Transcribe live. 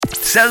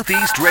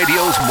Southeast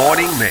Radio's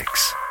morning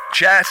mix.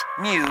 Chat,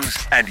 news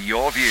and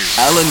your views.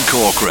 Alan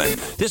Corcoran.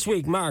 This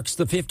week marks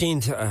the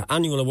 15th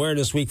Annual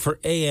Awareness Week for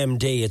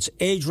AMD. It's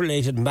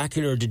age-related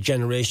macular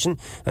degeneration.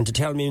 And to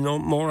tell me no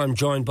more, I'm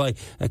joined by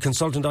a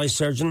consultant eye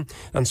surgeon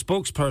and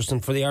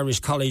spokesperson for the Irish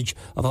College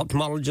of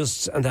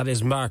Ophthalmologists, and that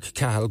is Mark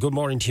Cahill. Good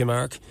morning to you,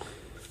 Mark.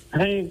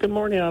 Hey, good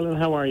morning, Alan.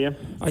 How are you?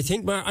 I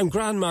think, I'm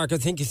grand, Mark. I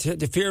think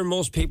the fear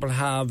most people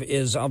have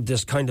is of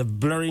this kind of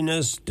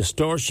blurriness,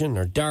 distortion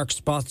or dark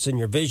spots in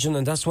your vision,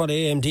 and that's what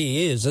AMD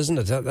is, isn't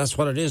it? That's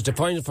what it is.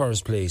 Define it for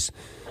us, please.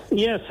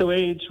 Yeah, so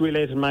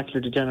age-related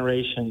macular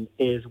degeneration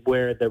is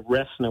where the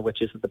retina,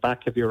 which is at the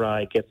back of your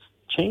eye, gets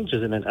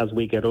changes in it as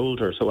we get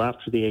older. So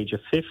after the age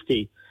of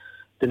 50,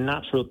 the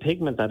natural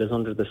pigment that is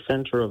under the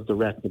centre of the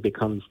retina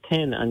becomes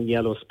thin and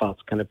yellow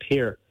spots can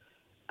appear.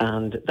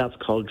 And that's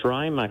called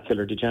dry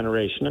macular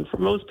degeneration. And for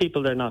most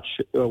people, they're not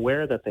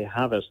aware that they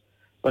have it.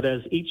 But as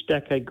each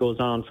decade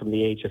goes on from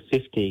the age of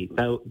 50,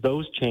 now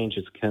those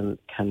changes can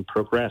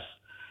progress.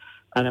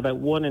 And about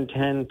 1 in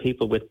 10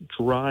 people with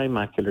dry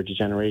macular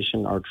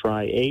degeneration or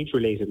dry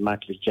age-related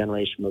macular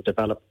degeneration will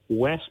develop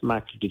wet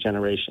macular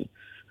degeneration.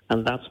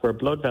 And that's where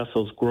blood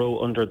vessels grow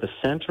under the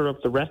center of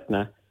the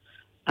retina,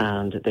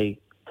 and they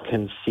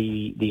can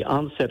see the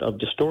onset of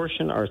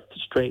distortion or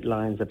straight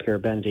lines appear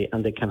bendy,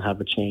 and they can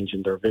have a change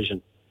in their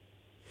vision.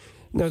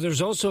 Now,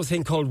 there's also a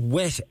thing called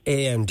wet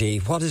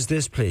AMD. What is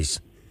this, please?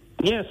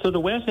 Yeah, so the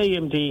wet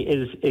AMD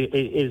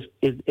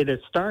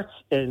it starts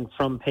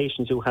from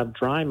patients who have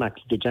dry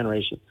macular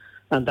degeneration,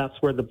 and that's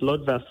where the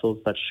blood vessels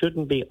that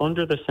shouldn't be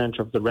under the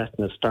center of the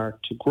retina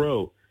start to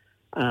grow.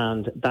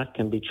 And that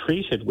can be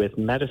treated with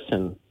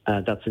medicine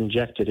that's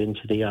injected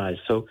into the eyes.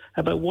 So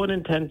about 1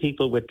 in 10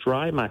 people with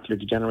dry macular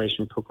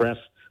degeneration progress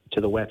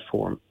to the wet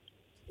form.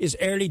 Is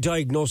early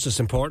diagnosis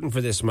important for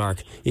this,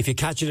 Mark? If you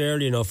catch it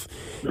early enough,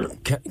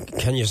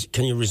 can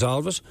you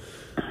resolve it?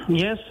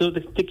 Yes, so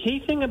the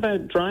key thing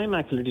about dry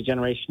macular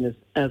degeneration is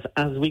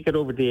as we get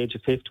over the age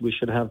of 50, we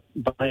should have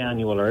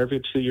biannual, or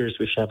every 2 years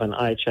we should have an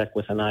eye check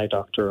with an eye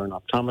doctor or an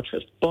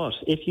optometrist. But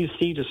if you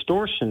see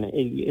distortion,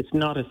 it's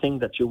not a thing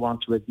that you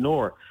want to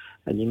ignore,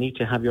 and you need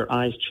to have your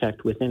eyes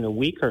checked within a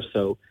week or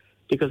so,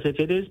 because if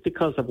it is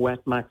because of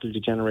wet macular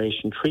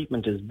degeneration,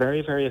 treatment is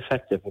very, very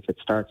effective if it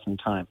starts in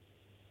time.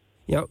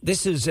 Yeah,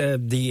 this is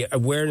the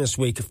awareness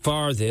week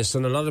for this,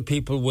 and a lot of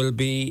people will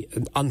be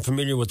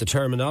unfamiliar with the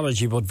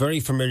terminology, but very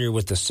familiar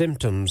with the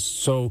symptoms.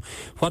 So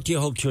what do you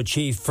hope to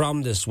achieve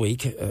from this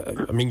week?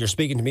 I mean, you're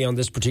speaking to me on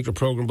this particular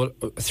programme,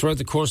 but throughout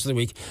the course of the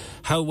week,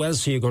 how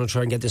else are you going to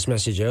try and get this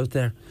message out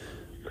there?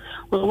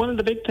 Well, one of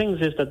the big things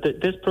is that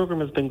this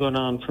programme has been going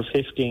on for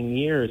 15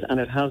 years, and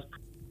it has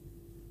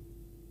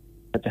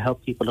to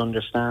help people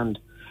understand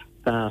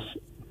that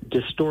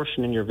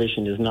distortion in your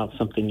vision is not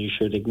something you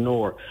should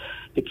ignore.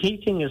 The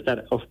key thing is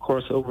that, of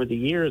course, over the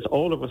years,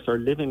 all of us are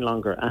living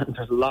longer, and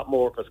there's a lot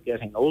more of us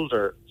getting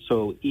older.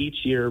 So each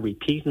year,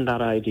 repeating that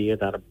idea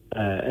that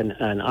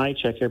an eye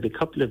check every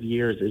couple of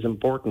years is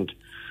important,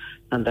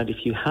 and that if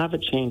you have a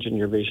change in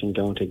your vision,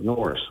 don't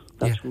ignore it.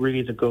 That's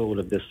really the goal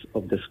of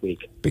this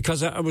week.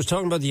 Because I was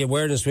talking about the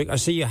awareness week. I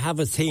see you have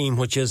a theme,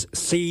 which is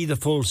see the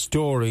full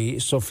story.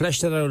 So flesh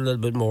that out a little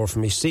bit more for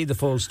me. See the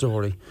full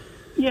story.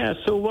 Yeah,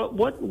 so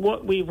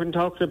what we've been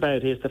talking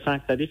about is the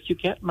fact that if you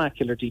get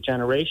macular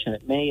degeneration,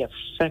 it may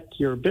affect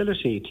your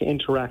ability to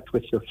interact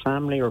with your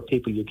family or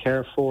people you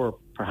care for,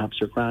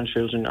 perhaps your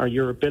grandchildren, or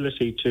your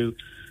ability to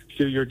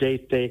do your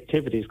day-to-day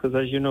activities. Because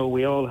as you know,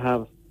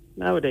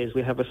 nowadays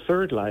we have a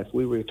third life.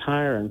 We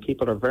retire and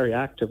people are very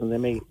active, and they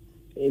may,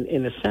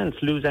 in a sense,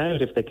 lose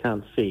out if they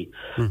can't see.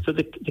 So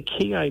the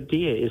key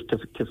idea is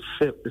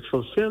to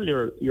fulfill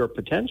your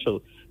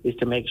potential is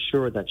to make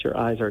sure that your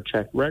eyes are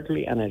checked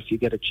regularly, and if you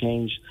get a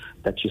change,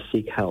 that you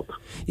seek help.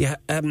 Yeah,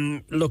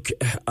 look,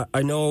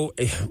 I know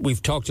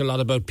we've talked a lot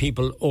about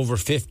people over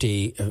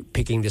 50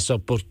 picking this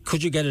up, but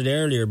could you get it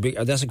earlier?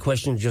 That's a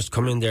question just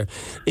come in there.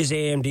 Is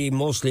AMD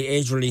mostly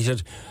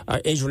age-related,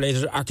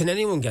 or can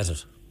anyone get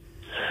it?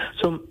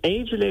 So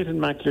age-related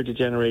macular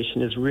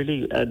degeneration is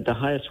really the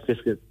highest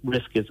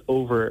risk is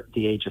over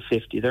the age of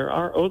 50. There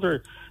are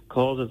other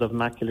causes of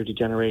macular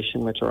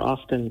degeneration which are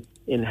often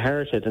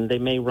inherited, and they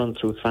may run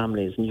through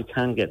families, and you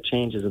can get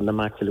changes in the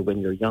macula when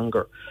you're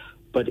younger.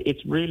 But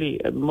it's really,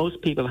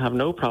 most people have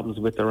no problems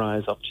with their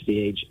eyes up to the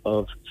age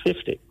of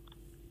 50.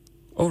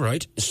 All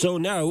right. So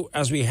now,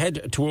 as we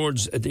head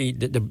towards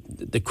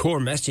the core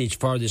message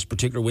for this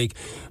particular week,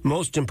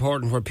 most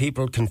important, where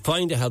people can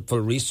find the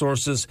helpful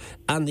resources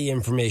and the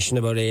information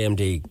about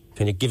AMD.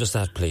 Can you give us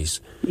that,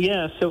 please?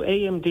 Yeah, so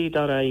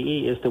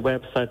amd.ie is the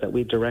website that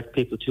we direct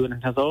people to, and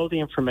it has all the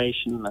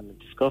information, and it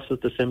discusses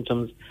the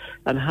symptoms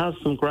and has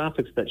some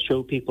graphics that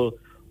show people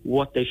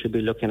what they should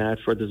be looking out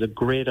for. There's a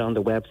grid on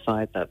the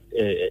website that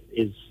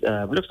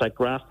looks like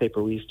graph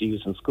paper we used to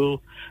use in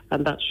school,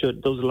 and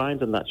those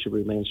lines on that should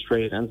remain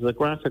straight. And there's a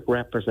graphic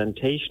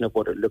representation of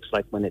what it looks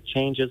like when it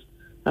changes,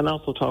 and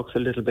also talks a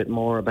little bit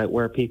more about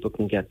where people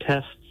can get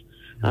tests,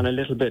 and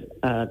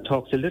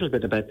talks a little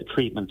bit about the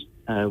treatment,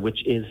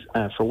 which is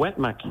for wet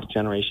macular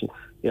degeneration.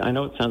 I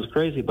know it sounds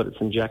crazy, but it's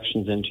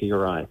injections into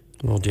your eye.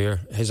 Oh dear.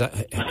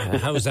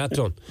 How is that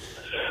done?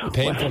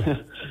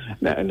 Painful?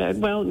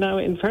 Now,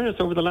 in fairness,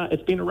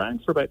 it's been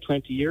around for about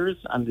 20 years,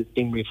 and it's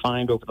been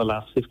refined over the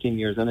last 15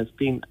 years, and it's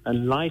been a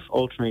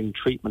life-altering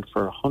treatment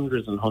for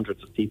hundreds and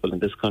hundreds of people in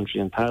this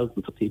country and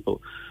thousands of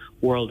people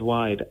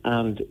worldwide.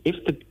 And if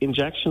the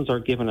injections are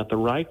given at the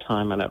right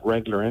time and at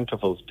regular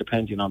intervals,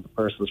 depending on the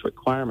person's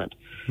requirement,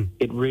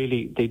 the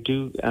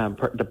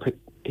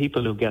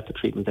people who get the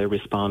treatment, they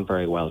respond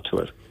very well to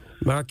it.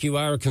 Mark, you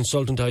are a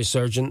consultant eye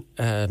surgeon.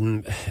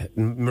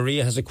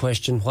 Maria has a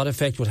question. What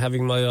effect would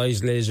having my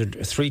eyes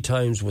lasered 3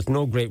 times with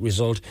no great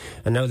result,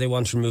 and now they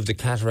want to remove the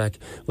cataract,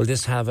 will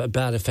this have a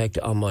bad effect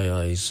on my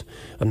eyes?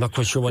 I'm not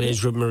quite sure what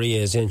age group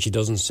Maria is in. She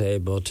doesn't say,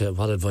 but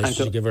what advice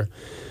would you give her?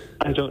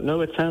 I don't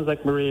know. It sounds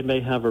like Maria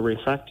may have a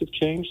refractive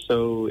change,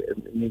 so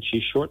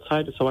she's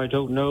short-sighted, so I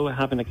don't know.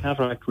 Having a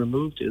cataract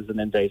removed is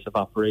an invasive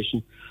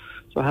operation.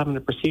 So having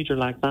a procedure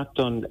like that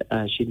done,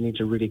 she'd need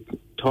to really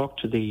talk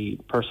to the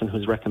person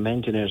who's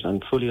recommending it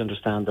and fully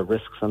understand the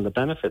risks and the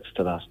benefits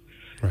to that.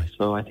 Right.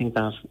 So I think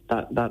that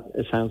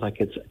it sounds like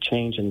it's a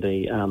change in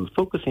the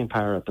focusing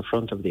power at the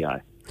front of the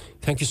eye.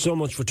 Thank you so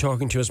much for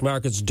talking to us,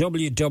 Mark. It's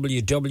www.amd.ie.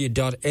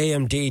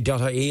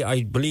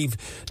 I believe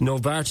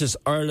Novartis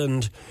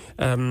Ireland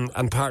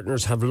and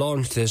partners have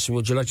launched this.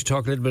 Would you like to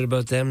talk a little bit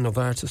about them,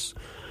 Novartis?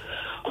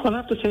 Well, I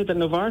have to say that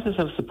Novartis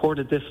have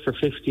supported this for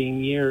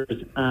 15 years,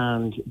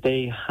 and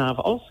they have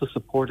also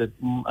supported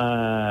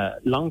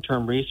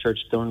long-term research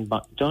done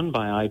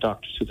by eye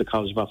doctors through the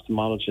College of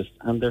Ophthalmologists,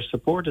 and their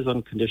support is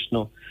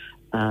unconditional.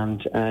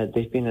 And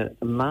they've been a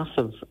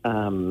massive.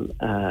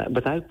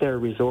 Without their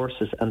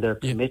resources and their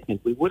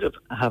commitment, we wouldn't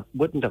have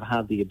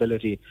had the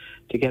ability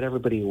to get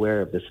everybody aware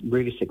of this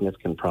really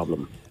significant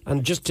problem.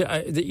 And just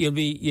you'd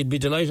be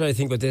delighted, I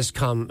think, with this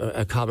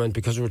comment,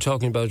 because we were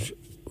talking about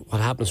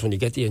what happens when you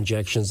get the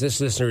injections. This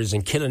listener is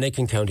in Killinick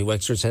in County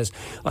Wexford, says,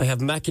 I have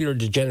macular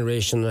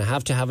degeneration and I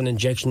have to have an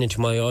injection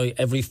into my eye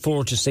every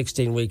 4 to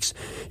 16 weeks.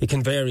 It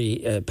can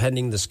vary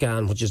pending the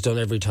scan, which is done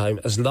every time.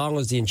 As long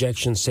as the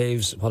injection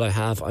saves what I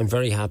have, I'm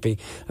very happy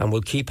and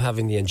will keep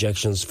having the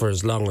injections for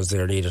as long as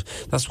they're needed.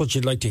 That's what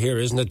you'd like to hear,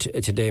 isn't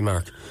it, today,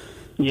 Mark?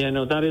 Yeah,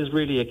 no, that is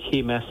really a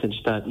key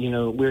message, that,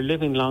 we're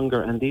living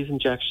longer, and these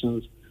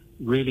injections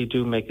really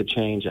do make a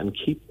change and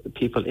keep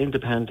people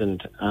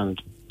independent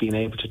and being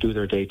able to do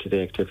their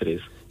day-to-day activities.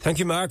 Thank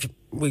you, Mark.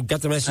 We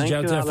got the message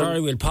out there for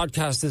you. We'll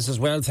podcast this as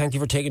well. Thank you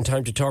for taking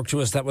time to talk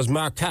to us. That was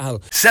Mark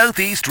Cahill.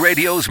 Southeast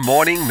Radio's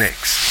Morning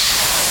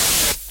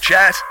Mix.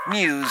 Chat,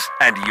 news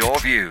and your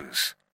views.